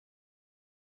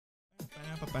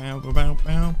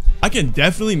I can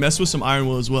definitely mess with some Iron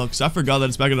Will as well, because I forgot that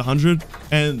it's back at 100,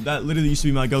 and that literally used to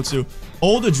be my go-to.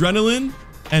 Old Adrenaline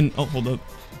and... oh, hold up.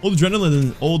 Old Adrenaline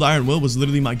and Old Iron Will was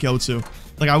literally my go-to.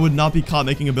 Like, I would not be caught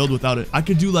making a build without it. I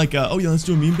could do like, oh yeah, let's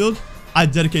do a meme build.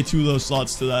 I'd dedicate 2 of those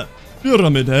slots to that.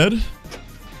 Pyramid Head.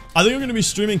 I think I'm going to be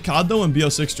streaming COD though and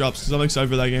BO6 drops, because I'm excited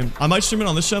for that game. I might stream it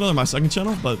on this channel or my second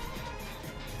channel, but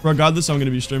regardless, I'm going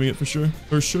to be streaming it for sure.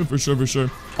 For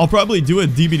sure. I'll probably do a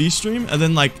DBD stream and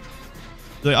then like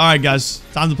all right, guys,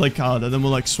 time to play COD, and then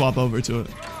we'll like swap over to it.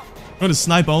 I'm going to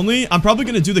snipe only. I'm probably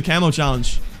going to do the camo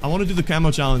challenge. I want to do the camo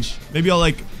challenge. Maybe I'll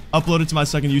like upload it to my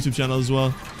second YouTube channel as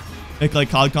well. Make like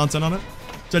COD content on it.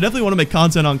 So I definitely want to make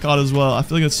content on COD as well. I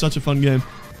feel like it's such a fun game.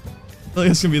 I feel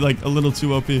like it's going to be like a little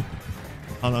too OP. I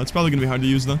don't know. It's probably going to be hard to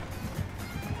use though.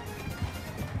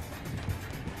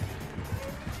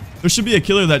 There should be a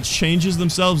killer that changes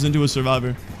themselves into a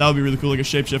survivor. That would be really cool, like a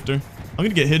shapeshifter. I'm going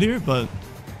to get hit here, but...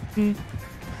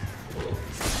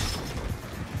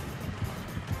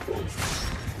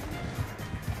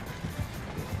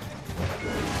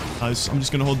 Nice. I'm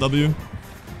just going to hold W.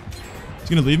 He's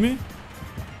going to leave me?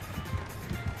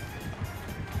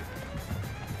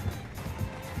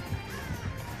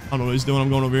 I don't know what he's doing.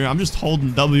 I'm going over here. I'm just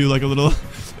holding W like a little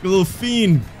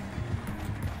fiend.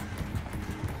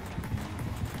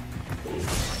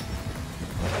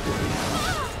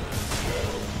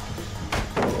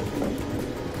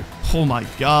 Oh my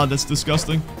god, that's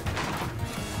disgusting.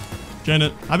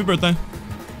 Janet, happy birthday.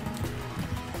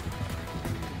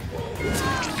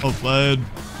 Well played.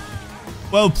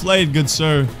 Well played, good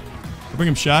sir. I'll bring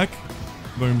him Shaq.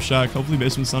 Bring him Shaq. Hopefully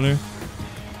basement's not here.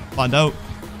 Find out.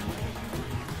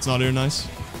 It's not here, nice.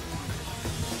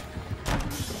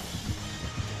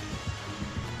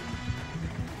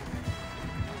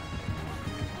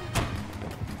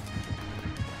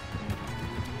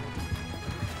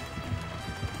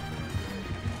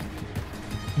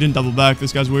 He didn't double back.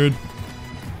 This guy's weird.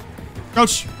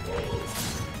 Crouch.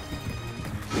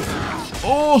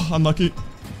 Oh, unlucky.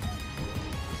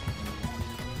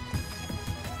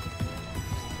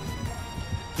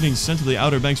 Getting sent to the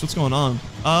Outer Banks. What's going on?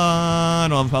 I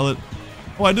don't have a pallet.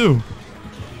 Oh, I do.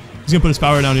 He's gonna put his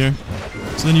power down here.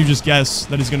 So then you just guess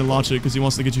that he's gonna launch it because he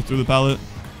wants to get you through the pallet.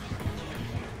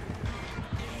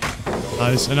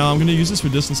 Nice. And now I'm gonna use this for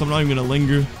distance. I'm not even gonna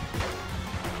linger.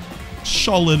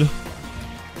 Solid.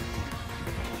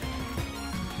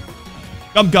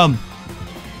 Gum.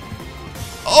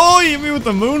 Oh, he hit me with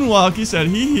the moonwalk. He said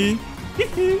hee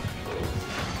hee.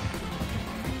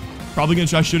 Probably gonna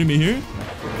try shooting me here.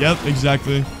 Yep,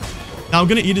 exactly. Now I'm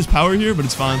gonna eat his power here, but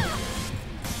it's fine.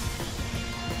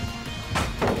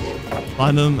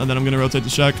 Find him, and then I'm gonna rotate the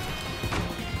check.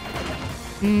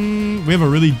 We have a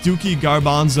really dookie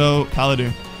garbanzo pallet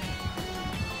here.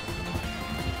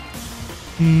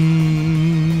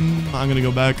 I'm gonna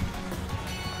go back.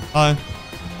 Hi.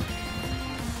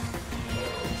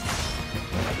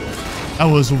 That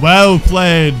was well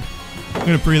played. I'm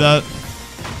gonna pre that.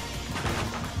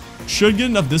 Should get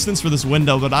enough distance for this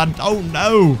window, but I don't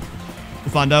know. We'll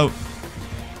find out.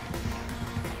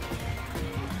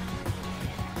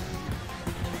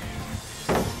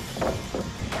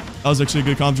 That was actually a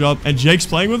good comp drop. And Jake's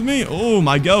playing with me? Oh,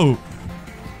 my goat.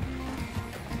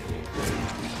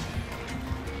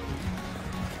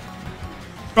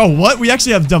 Oh, what? We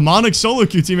actually have demonic solo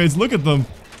queue teammates. Look at them.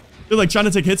 They're like trying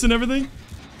to take hits and everything.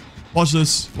 Watch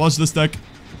this. Watch this deck.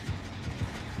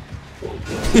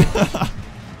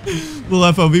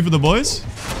 Little FOV for the boys.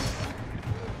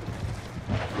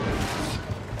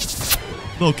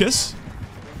 Little kiss.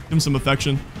 Give him some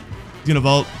affection. He's gonna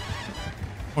vault.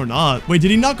 Or not. Wait,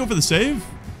 did he not go for the save?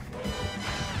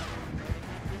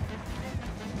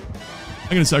 I'm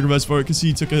gonna sacrifice for it because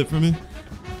he took a hit from me.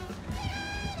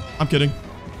 I'm kidding.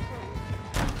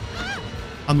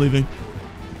 I'm leaving.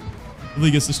 If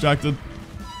he gets distracted.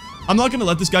 I'm not gonna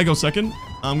let this guy go second.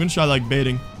 I'm gonna try like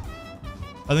baiting.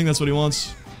 I think that's what he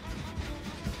wants.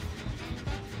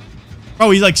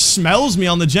 Oh, he like smells me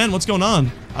on the gen. What's going on?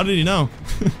 How did he know?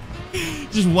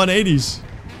 Just 180s.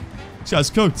 This guy's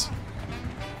cooked.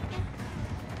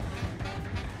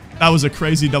 That was a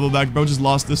crazy double back. Bro just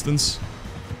lost distance.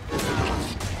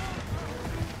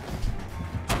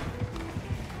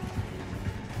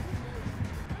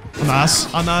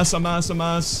 I'm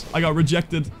ass. I got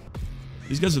rejected.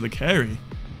 These guys are the carry.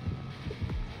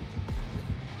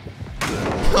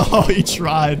 Oh, he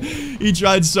tried. He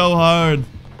tried so hard.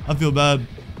 I feel bad.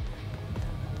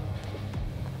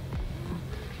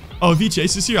 Oh, if he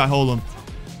chases here, I hold him.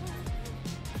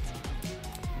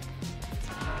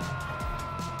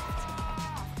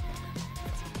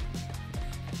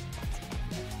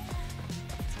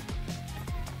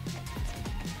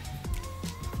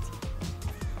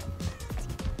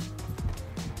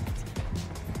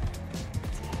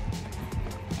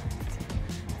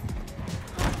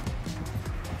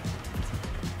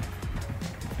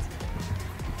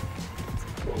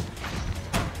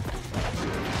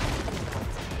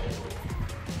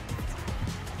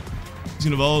 He's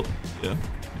gonna vault. Yeah.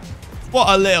 What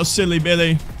a little silly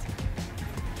Billy.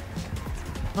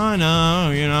 I know,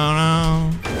 you don't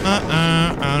know.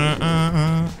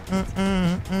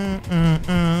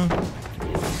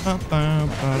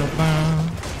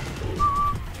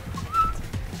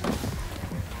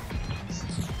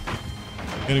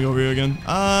 Gonna go over here again.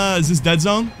 Is this dead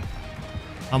zone?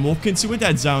 I'm walking to a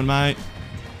dead zone, mate.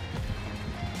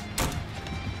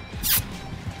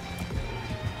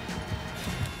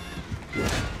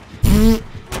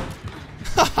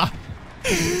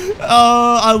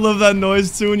 Oh, I love that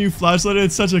noise too when you flashlight it.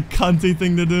 It's such a cunty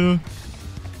thing to do.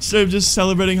 Instead of just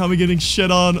celebrating how we're getting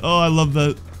shit on. Oh, I love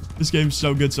that. This game's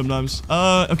so good sometimes.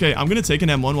 Okay, I'm gonna take an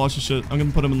M1, watch the shit. I'm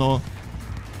gonna put him in the hole.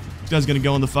 This guy's gonna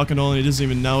go in the fucking hole and he doesn't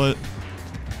even know it.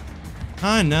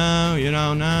 I know, you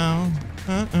don't know.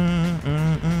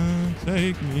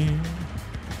 Take me.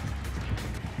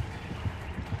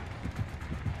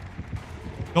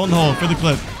 Go in the hole for the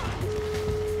clip.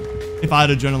 If I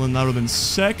had adrenaline, that would have been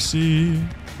sexy.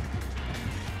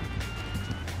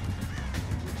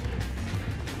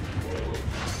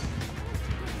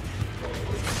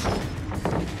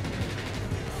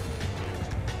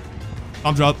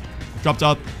 Bomb drop. Drop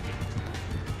top.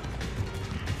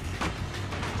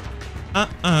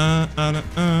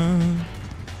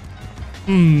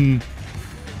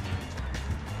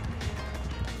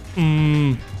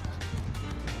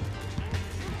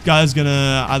 Guy's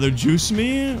gonna either juice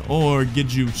me or get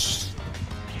juiced.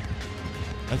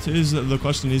 That is the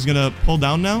question. He's gonna pull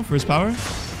down now for his power.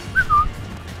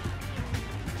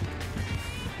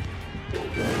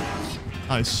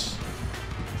 Nice.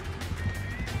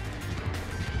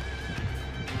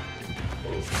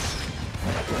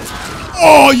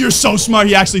 Oh, you're so smart.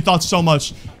 He actually thought so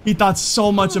much. He thought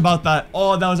so much about that.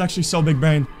 Oh, that was actually so big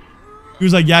brain. He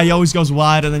was like, yeah, he always goes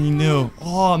wide, and then he knew.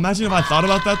 Oh, imagine if I thought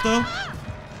about that, though.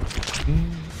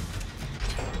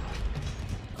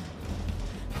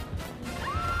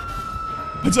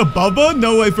 It's a Bubba?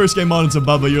 No way first game on it's a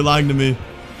Bubba. You're lying to me.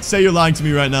 Say you're lying to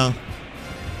me right now.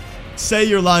 Say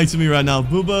you're lying to me right now.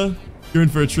 Booba, you're in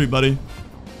for a treat, buddy.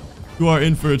 You are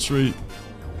in for a treat.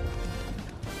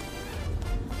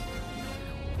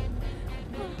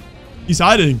 He's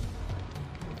hiding.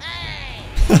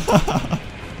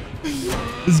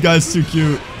 This guy's too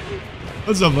cute.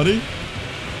 What's up, buddy?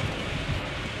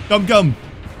 Come, come.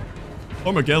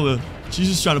 Poor Michaela. She's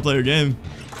just trying to play her game.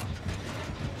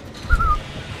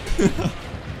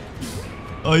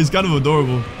 Oh, he's kind of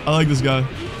adorable. I like this guy.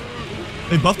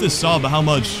 They buffed his saw, but how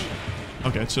much?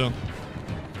 Okay, chill.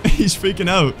 He's freaking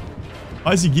out.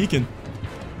 Why is he geeking?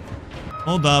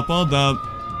 Hold up, hold up.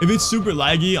 If it's super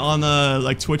laggy on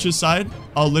like Twitch's side,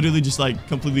 I'll literally just like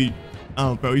completely...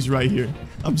 Oh, bro, he's right here.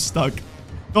 I'm stuck.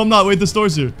 No, I'm not. Wait, the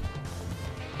store's here.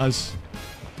 Nice.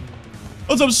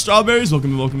 What's up, strawberries?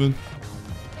 Welcome in, welcome in.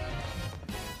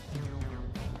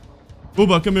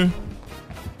 Booba, come here.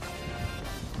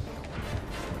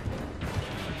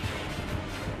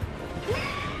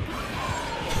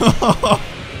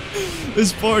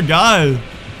 This poor guy.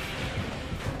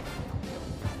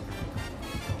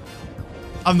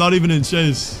 I'm not even in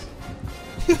chase.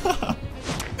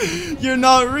 You're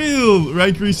not real.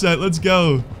 Rank reset. Let's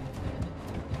go.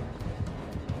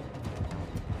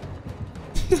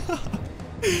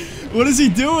 What is he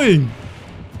doing?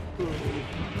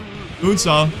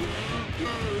 Moonsaw.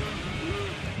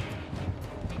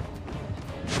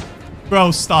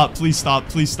 Bro, stop. Please stop.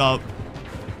 Please stop.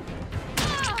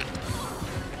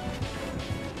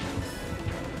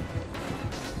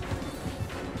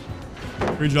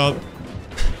 Great job.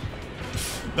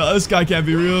 No, this guy can't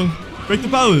be real. Break the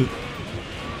pallet.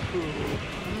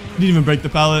 Didn't even break the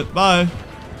pallet. Bye.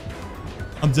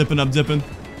 I'm dipping. I'm dipping.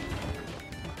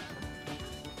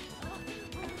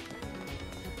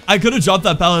 I could have dropped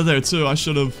that pallet there too. I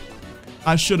should have.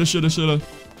 I should have.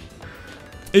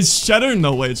 It's cheddar?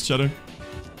 No way, it's cheddar.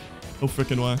 No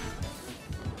freaking way.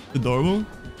 Adorable.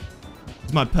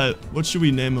 It's my pet. What should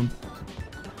we name him?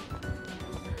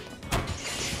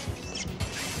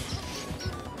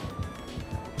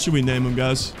 What should we name him,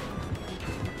 guys?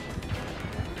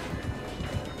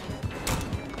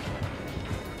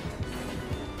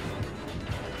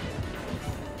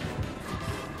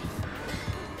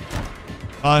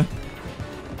 Hi.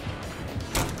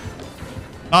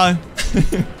 Hi.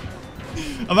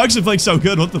 I'm actually playing so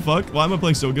good. What the fuck? Why am I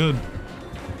playing so good?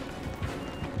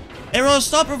 Aroz,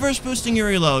 stop reverse boosting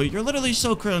your elo. You're literally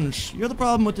so cringe. You're the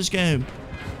problem with this game.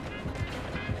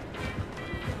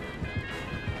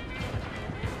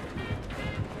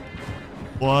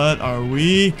 What are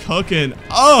we cooking?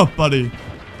 Oh, buddy.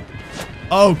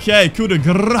 Okay, coup de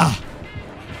grace.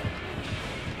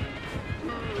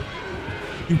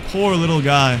 You poor little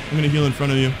guy. I'm gonna heal in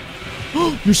front of you.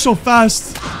 You're so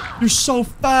fast. You're so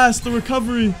fast. The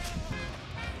recovery.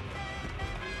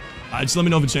 Alright, just let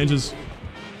me know if it changes.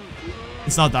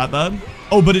 It's not that bad.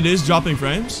 Oh, but it is dropping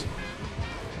frames?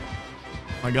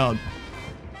 My god.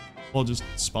 Ball just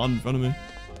spawned in front of me.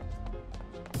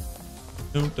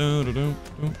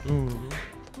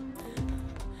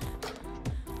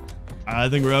 I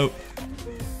think we're out.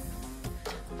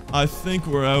 I think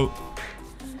we're out.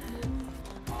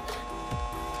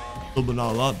 A little, but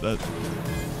not a lot, bet.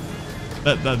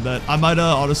 Bet. I might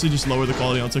honestly just lower the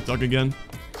quality on TikTok again.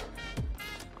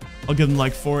 I'll give them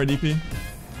like 4 ADP.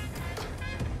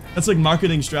 That's like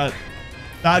marketing strat.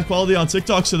 Bad quality on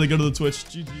TikTok, so they go to the Twitch.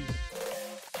 GG.